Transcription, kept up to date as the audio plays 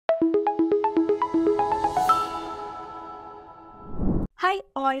Hi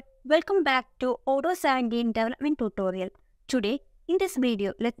all, welcome back to Odoo 17 development tutorial. Today, in this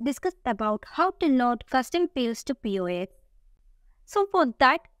video, let's discuss about how to load custom fields to POS. So for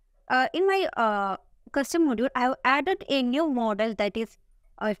that, in my custom module, I have added a new model that is,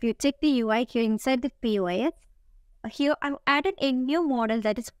 if you check the UI here inside the POS, here I've added a new model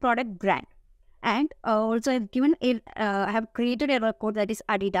that is product brand. And also I have created a record that is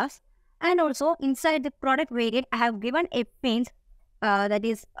Adidas. And also inside the product variant, I have given a field that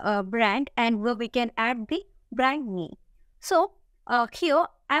is brand, and where we can add the brand name. So here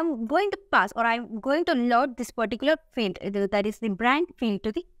I'm going to pass, or I'm going to load this particular field, that is the brand field,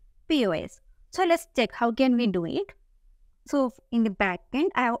 to the POS. So let's check how can we do it. So in the backend,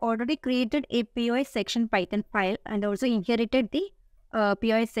 I have already created a POS section Python file and also inherited the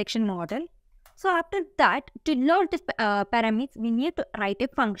POS section model. So after that, to load the parameters, we need to write a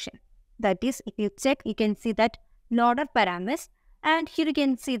function. That is, if you check, you can see that loader parameters. And here you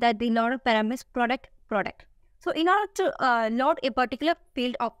can see that the loader parameters product. So in order to load a particular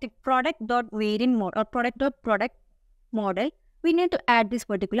field of the product.variant mode or product.product model, we need to add this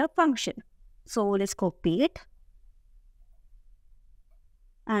particular function. So let's copy it.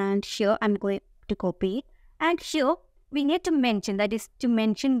 And here I'm going to copy it. And here we need to mention, that is to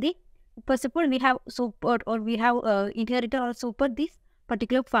mention the, first of all, we have support, or we have inherited or support this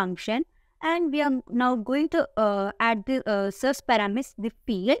particular function. And we are now going to add the search parameters, the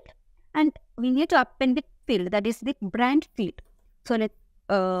field, and we need to append the field, that is the brand field. So let's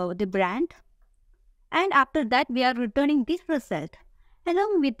the brand, and after that we are returning this result.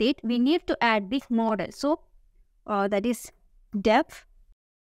 Along with it, we need to add this model. So that is def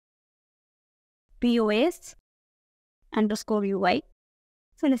POS underscore UI.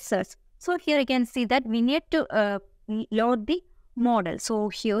 So let's search. So here you can see that we need to load the model. So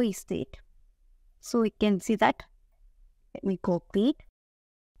here is it. So we can see that. Let me copy it.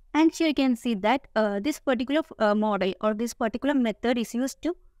 And here you can see that this particular model or this particular method is used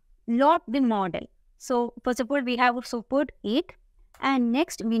to load the model. So first of all, we have support it. And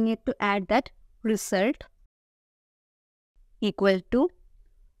next we need to add that result equal to,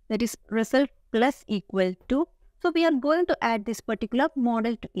 that is result plus equal to. So we are going to add this particular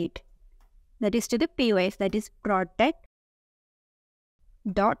model to it. That is to the POS, that is product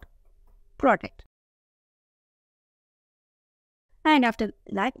dot product. And after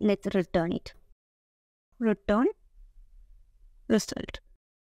that, let's return it. Return result.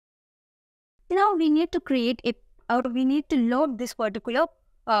 Now we need to create we need to load this particular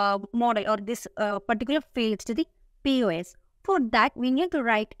model or this particular field to the POS. For that, we need to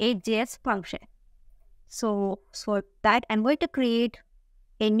write a JS function. So for that, I'm going to create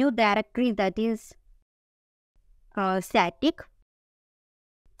a new directory that is static.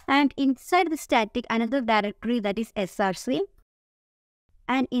 And inside the static, another directory that is src.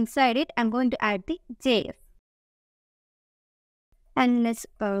 And inside it, I'm going to add the JS. And let's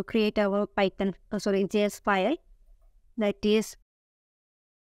create our JS file, that is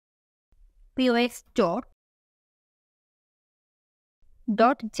POS store.js.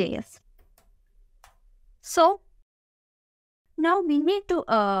 So now we need to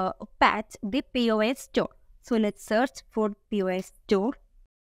patch the POS store. So let's search for POS store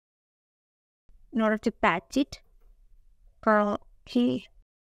in order to patch it. Okay.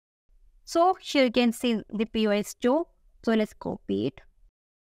 So here you can see the POS store. So let's copy it.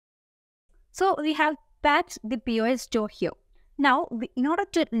 So we have patched the POS store here. Now, in order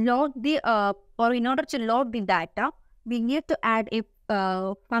to load the data, we need to add a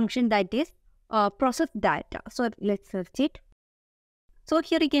function that is process data. So let's search it. So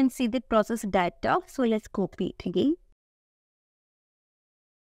here you can see the process data. So let's copy it again.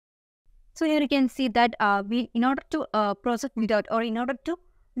 So here you can see that in order to process the data, or in order to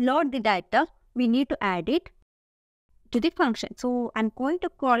load the data, we need to add it to the function. So I'm going to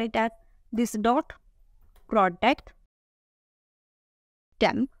call it as this dot product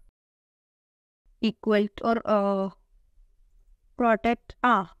temp equal to, or product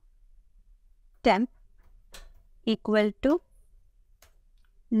temp equal to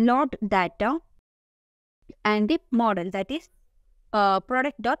load data and the model, that is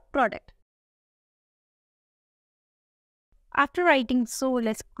product.product. After writing so,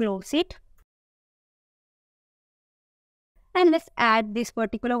 let's close it. And let's add this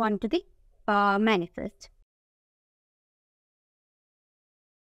particular one to the manifest.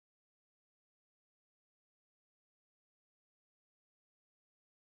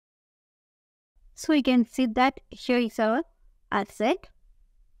 So you can see that here is our asset.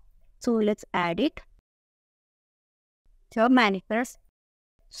 So let's add it to our manifest.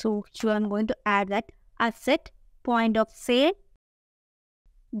 So here I'm going to add that asset point of sale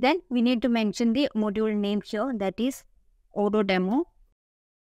Then we need to mention the module name here, that is Odoo demo.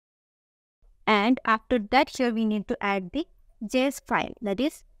 And after that, here we need to add the JS file, that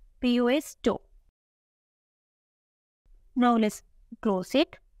is POS store. Now let's close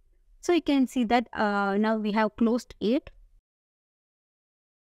it. So you can see that now we have closed it.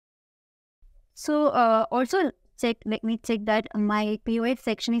 So also let me check that my POS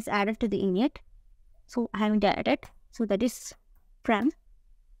section is added to the init. So I haven't added. So that is from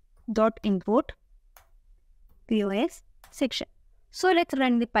 .import POS section. So let's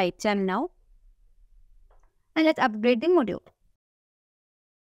run the PyCharm now. And let's upgrade the module.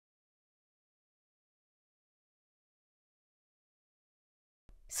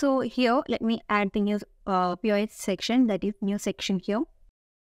 So here, let me add the new POS section, that is new section here.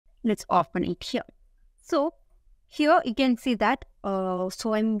 Let's open it here. So here you can see that,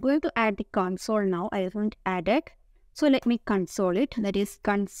 so I'm going to add the console now. I haven't added. So let me console it, that is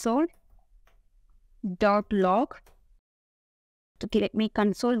console.log. Okay, let me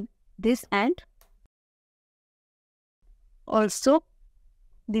console this and also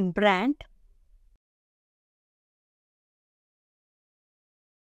the brand.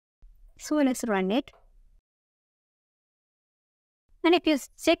 So let's run it. And if you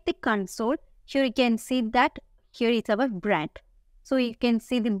check the console, here you can see that here is our brand. So you can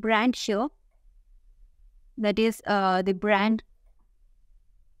see the brand here. That is the brand.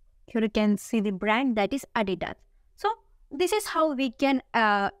 Here you can see the brand, that is Adidas. So this is how we can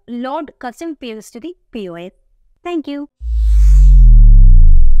load custom fields to the POS. Thank you.